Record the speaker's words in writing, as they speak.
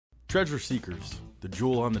Treasure Seekers, the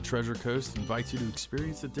jewel on the Treasure Coast, invites you to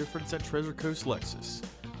experience the difference at Treasure Coast Lexus.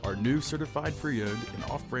 Our new certified pre-owned and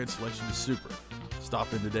off-brand selection is super.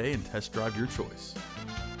 Stop in today and test drive your choice.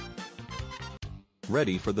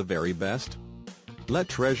 Ready for the very best? Let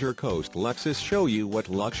Treasure Coast Lexus show you what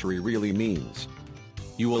luxury really means.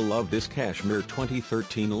 You will love this cashmere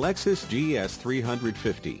 2013 Lexus GS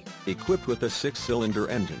 350, equipped with a 6-cylinder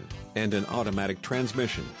engine and an automatic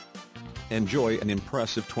transmission. Enjoy an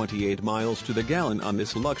impressive 28 miles to the gallon on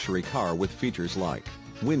this luxury car with features like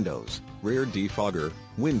windows, rear defogger,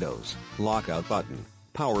 windows, lockout button,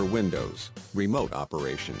 power windows, remote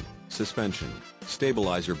operation, suspension,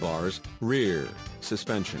 stabilizer bars, rear,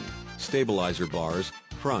 suspension, stabilizer bars,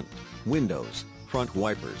 front, windows, front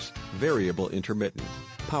wipers, variable intermittent,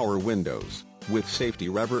 power windows, with safety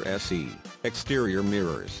rever SE, exterior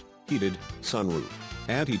mirrors, heated, sunroof,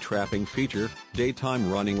 anti-trapping feature, daytime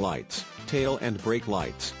running lights, tail and brake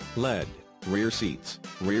lights, LED, rear seats,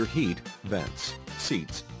 rear heat, vents,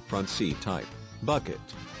 seats, front seat type, bucket,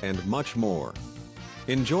 and much more.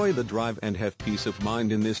 Enjoy the drive and have peace of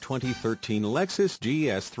mind in this 2013 Lexus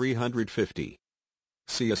GS 350.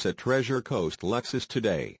 See us at Treasure Coast Lexus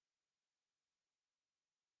today.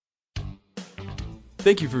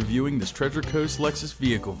 Thank you for viewing this Treasure Coast Lexus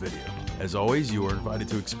vehicle video. As always, you are invited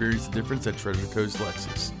to experience the difference at Treasure Coast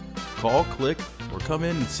Lexus. Call, click, or come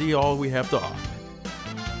in and see all we have to offer.